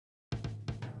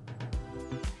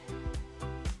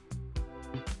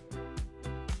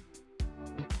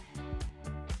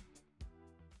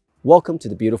Welcome to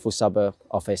the beautiful suburb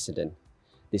of Essendon.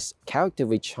 This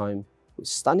character-rich home with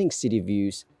stunning city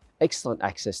views, excellent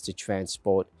access to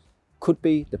transport, could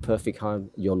be the perfect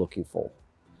home you're looking for.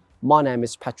 My name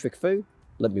is Patrick Fu.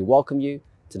 Let me welcome you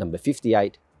to number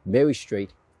 58 Mary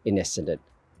Street in Essendon.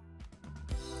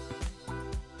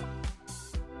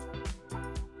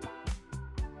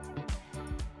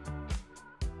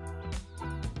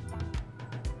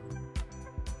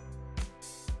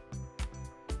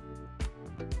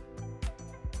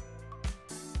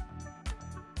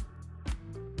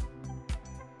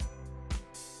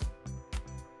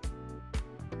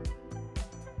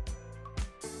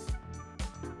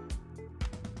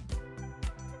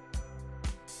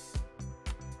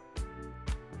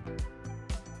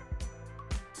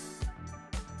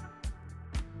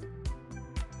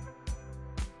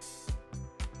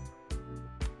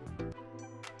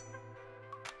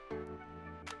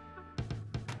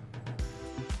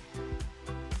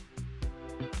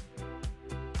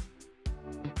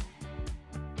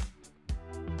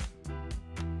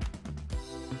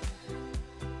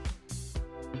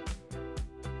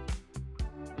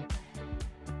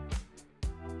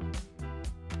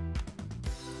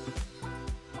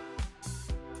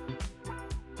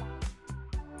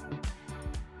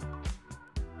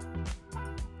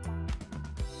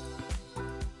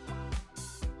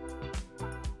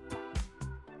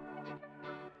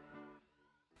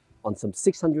 On some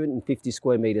 650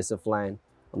 square meters of land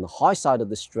on the high side of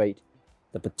the street,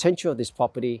 the potential of this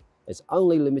property is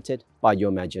only limited by your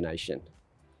imagination.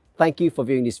 Thank you for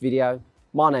viewing this video.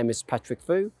 My name is Patrick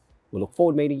Fu. We look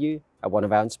forward to meeting you at one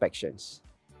of our inspections.